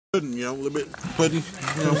Pudding, you know, a little bit pudding,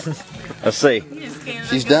 you know. Let's see.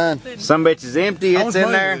 She's done. Some bitch is empty. It's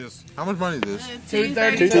in there. How much money is this?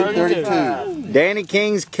 $2.32. Danny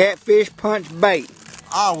King's Catfish Punch Bait.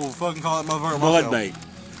 I will fucking call that motherfucker Blood myself.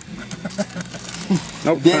 bait.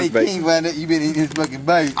 No Danny punch bait. King found out you been eating his fucking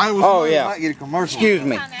bait. Oh yeah. Might get a commercial. Excuse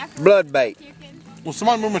me. Blood bait. Will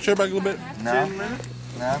somebody move my chair back a little bit? No. No.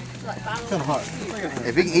 Kind of hot.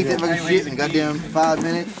 If he can eat that fucking shit in goddamn 5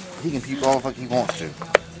 minutes, he can puke all the fuck he wants to.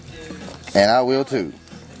 And I will too.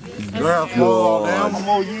 Girl, fall down.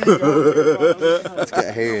 It's got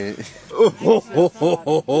hair in it.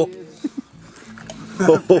 Oh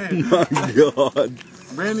my God.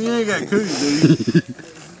 Brandy, you ain't got cookies, dude.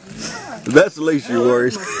 That's the least of your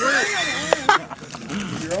worries.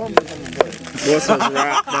 What's up,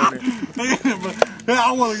 right down there?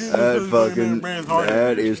 I want to get That this fucking, Brand's heart.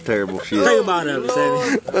 that is terrible shit. Think about it,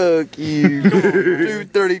 Sammy. Fuck you.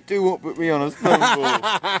 232 won't put me on a spoonful.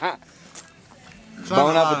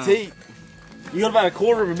 Bon appetit. You got about a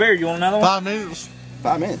quarter of a beer. You want another one? 5 minutes.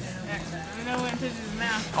 5 minutes.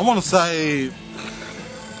 I want to say,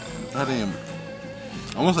 goddamn,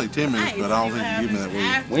 I want to say 10 minutes, but I don't think you give me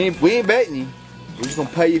that word. We ain't betting you. We're just gonna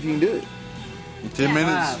pay you if you can do it. 10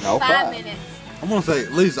 minutes? No, 5 minutes. I'm going to say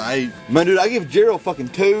at least 8. Man, dude, I give Gerald fucking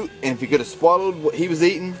 2, and if he could have swallowed what he was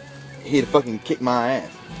eating, he'd have fucking kicked my ass.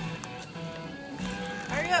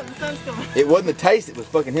 Hurry up, the sun's coming. It wasn't the taste that was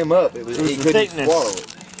fucking him up. It was he the couldn't thickness. swallow it.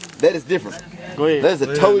 That is different. Go ahead. That is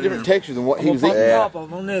a totally different texture than what he was eating. Top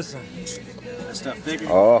off on this one. That stuff thicker.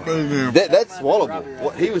 Oh, That's swallowable.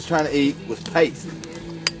 What he was trying to eat was paste.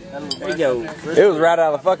 There you go. it was right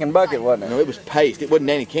out of the fucking bucket, wasn't No, it was paste. It wasn't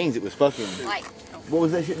Danny King's. It was fucking. Like, What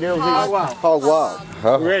was that shit Gerald was Hog eating? Wild. Hog Wild.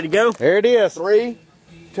 it? You ready to go? Here it is. 3,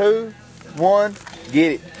 2, 1,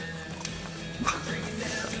 get it.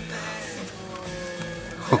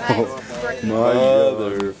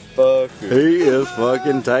 Motherfucker. He is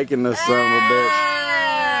fucking taking this son of a bitch.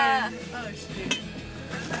 oh shoot.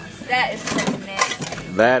 That is fucking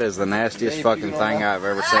nasty. That is the nastiest fucking thing I've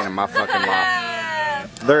ever seen in my fucking life.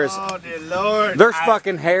 There's Oh, dear Lord. there's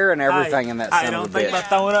fucking hair and everything in that I son don't of a think about bitch.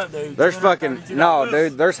 throwing up, dude. There's fucking no,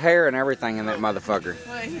 dude. There's hair and everything in that motherfucker.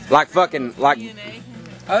 Like fucking like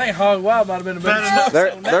I think Hog Wild might have been a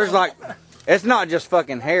better there's like it's not just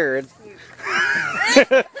fucking hair. It's,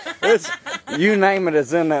 it's you name it,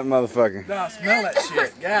 it's in that motherfucker. No, smell that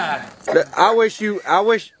shit. God. I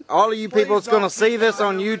wish all of you people that's gonna see this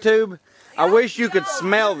on YouTube, I wish you could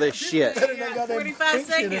smell this shit. 45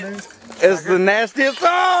 seconds. It's the nastiest.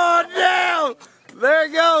 Oh damn! There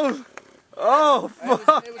it goes. Oh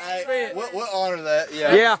fuck. Hey, we'll honor that.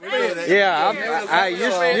 Yeah.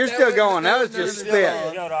 You're still going. That was just spit.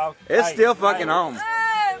 Go, dog. It's still fucking home.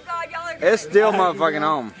 Oh god, y'all are It's still motherfucking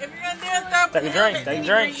home. If you're gonna do it, throw Take a drink. Take a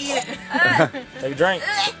drink. Take a drink.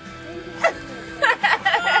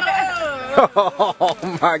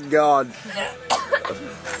 Oh my God.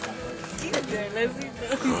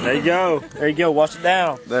 There you go. There you go. Wash it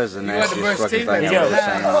down. That's the nastiest fucking There thing you I've go. ever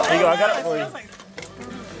seen. There you go. I got it for you.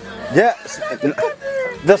 Yeah,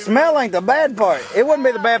 the smell ain't the bad part. It wouldn't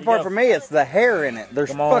be the bad part for me. It's the hair in it.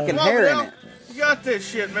 There's Come on. fucking hair in it. You got this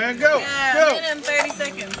shit, man. Go. Yeah, Go. minute and 30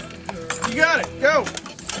 seconds. You got it. Go.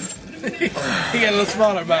 He got a little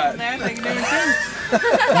smaller bite. There, take it in too.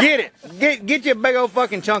 Get it. Get you a big old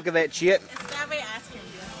fucking chunk of that shit. Strawberry ice cream.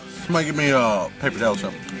 Somebody give me a paper towel or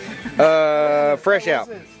something. Fresh out.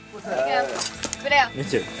 Spit out. Me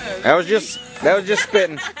too. That was just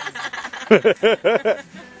spitting.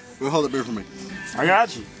 Well, hold that beer for me. I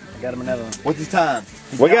got you. I got him another one. What's his time?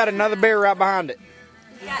 We got another beer right behind it.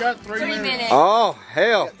 Got 3 minutes. Oh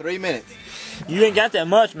hell. 3 minutes. You ain't got that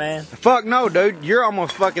much, man. Fuck no, dude. You're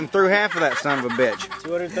almost fucking through half of that son of a bitch.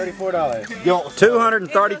 $234.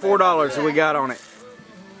 $234 that we got on it.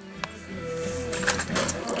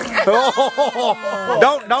 Oh,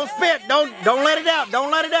 don't spit. Don't let it out.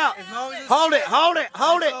 Don't let it out. Hold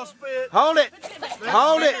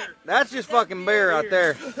it. That's just fucking beer right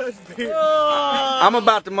there. I'm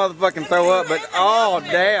about to motherfucking throw up, but oh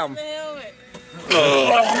damn.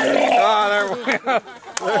 Oh, there we go.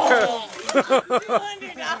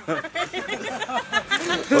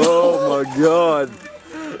 Oh my God.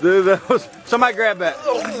 Dude, that was somebody grab that.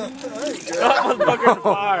 That motherfucker on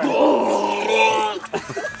fire.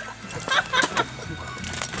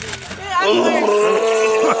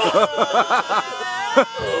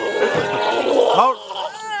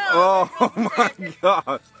 Oh my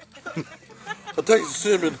God. I'll take some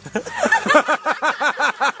cinnamon.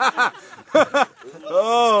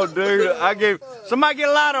 Oh dude, somebody get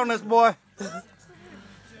a light on this boy.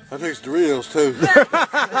 I take some Doritos too.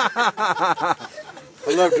 I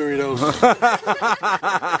love Doritos.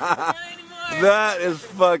 That is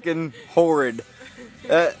fucking horrid.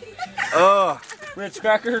 Ritz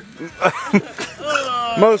cracker.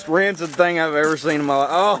 Most rancid thing I've ever seen in my life.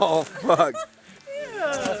 Oh, fuck.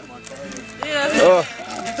 Yeah.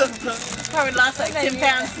 Probably lost like 10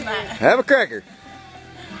 pounds tonight. Have a cracker.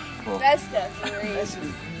 That stuff's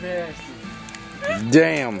great.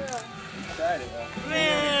 Damn.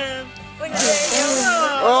 Man.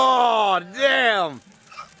 Oh, damn.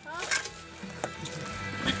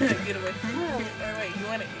 Get away from me. Wait, you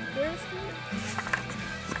want to eat first?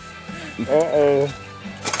 Uh-oh.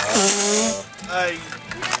 Hey.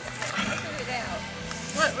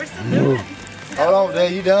 What? We're still doing it. Hold on,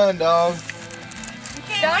 Dad. You done, dog?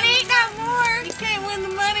 Don't eat no more. You can't win the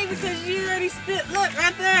money because you already spit. Look,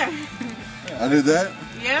 right there. I did that?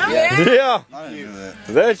 Yeah? Yeah. I didn't do that.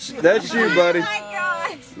 That's you, buddy. Oh my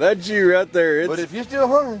gosh. That's you right there. But if you're still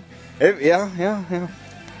hungry. Yeah.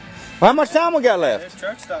 Well, how much time we got left? There's a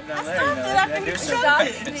truck stop down I there. stopped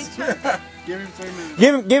it after you stopped it. Give him 3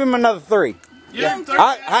 minutes. Give him another 3. Yeah.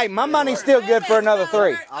 Hey, my money's still good for another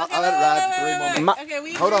 3. I'll let it ride for 3 more minutes. Okay,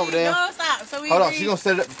 we Hold on, agreed. Dan. No, stop. So we Hold on, agreed. she's going to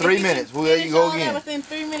set it up for If 3 he minutes. We'll let finish you go all that again. Within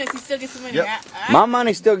 3 minutes, he still gets the money. Yep. All right? My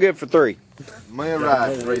money's still good for 3. Money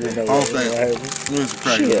ride for 3 minutes. Hold on a second. Where's the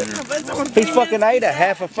cracker in here? He's fucking ate a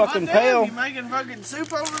half a fucking pail. You making fucking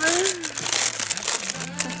soup over there?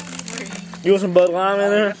 You want some Bud Lime in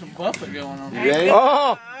there? There's some buffet going on. You ready?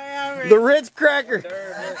 Oh, the Ritz cracker.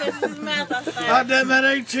 God damn, that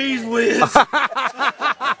ain't cheese whiz.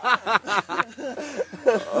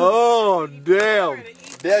 Oh, damn.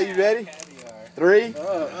 Dad, you ready? 3,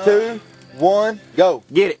 2, 1, go.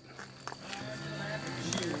 Get it.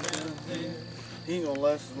 He ain't gonna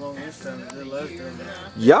last as long this time as the last time.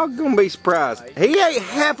 Y'all gonna be surprised. He ate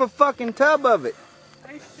half a fucking tub of it.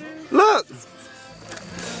 Look.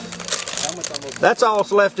 That's all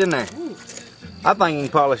that's left in there. I think he can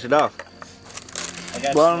polish it off.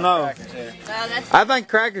 Well, I don't know. I think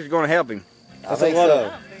crackers gonna help him. I think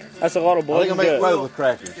so. That's a lot of I blood. think I'll make flow with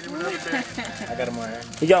crackers. I got him right here.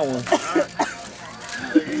 He got one. I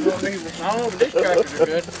don't know, but these crackers are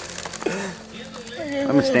good.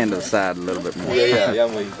 Let me stand to the side a little bit more. Yeah.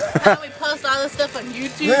 How we post all this stuff on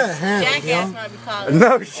YouTube? Jackass might be calling.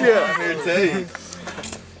 No shit. I'm here to tell you.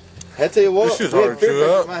 I tell you what, This shit's we had hard to fish chew at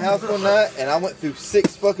up. my house one night, and I went through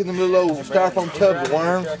 6 fucking them little old styrofoam tubs of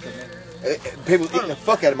worms. People eating the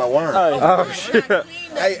fuck out of my worms. Oh shit.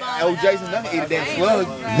 Hey, old Jason done eat a damn slug.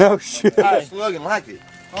 No shit. Ate a slug and liked it.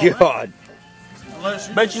 God.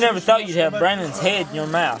 Bet you never thought you'd have Brandon's head in your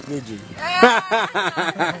mouth, did you? You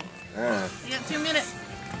got 2 minutes.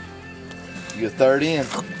 You're third in.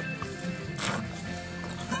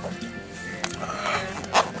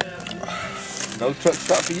 No truck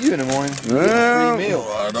stop for you in the morning. Well, 3 meals.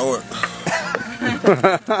 I know it.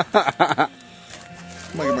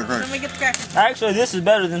 Making my Let cracker. me get the crackers. Actually, this is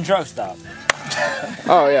better than truck stop.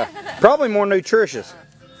 Oh yeah. Probably more nutritious.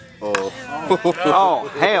 Oh. Oh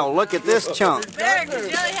hell, look at this chunk. There, 'cause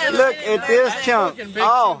you only have Look at this chunk.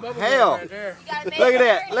 Oh hell. Look at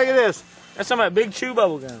that. Look at this. That's some of that big chew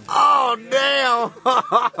bubble gum. Oh damn.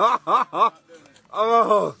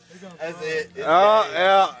 Oh. That's it. It's Oh game.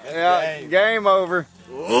 yeah. game. Game over.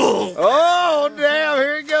 Oh damn,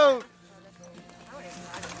 here it goes.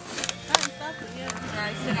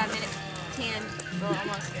 Alright, still got a minute 10. Well,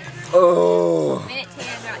 almost. Oh. Minute 10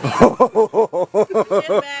 right now.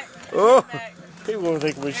 Step back. Oh. Step back. People will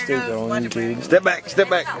think we're stupid on YouTube. Step back, step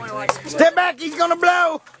back. Step back, he's gonna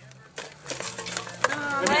blow.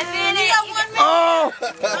 1 minute. You got 1 minute. Oh.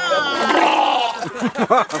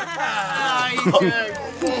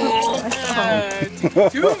 Oh,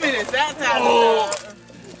 2 minutes that time.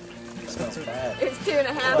 It's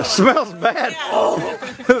 2.5. It smells bad.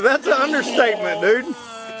 That's an understatement, dude.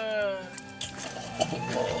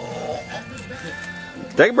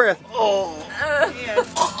 Take a breath.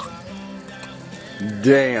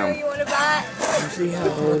 Damn. You want to buy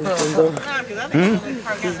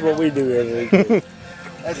This is what we do every week.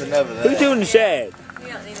 That's another Who's that. doing the shad? it? You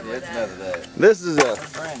don't need to That's another that. This is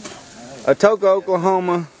a Toka,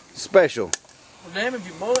 Oklahoma special. Well, damn, if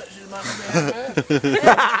you boil it, she might be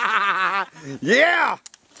bad. Yeah.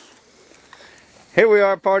 Here we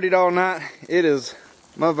are, partied all night. It is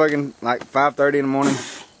motherfucking like 5:30 in the morning,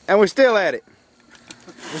 and we're still at it.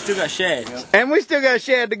 We still got shad. And we still got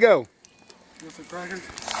shad to go. Want some crackers?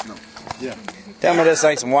 Yeah. Tell me this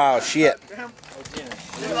ain't some wild shit.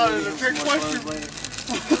 There's a trick question.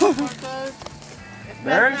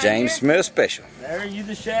 Barry, James Smith special. Barry, you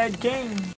the shad king.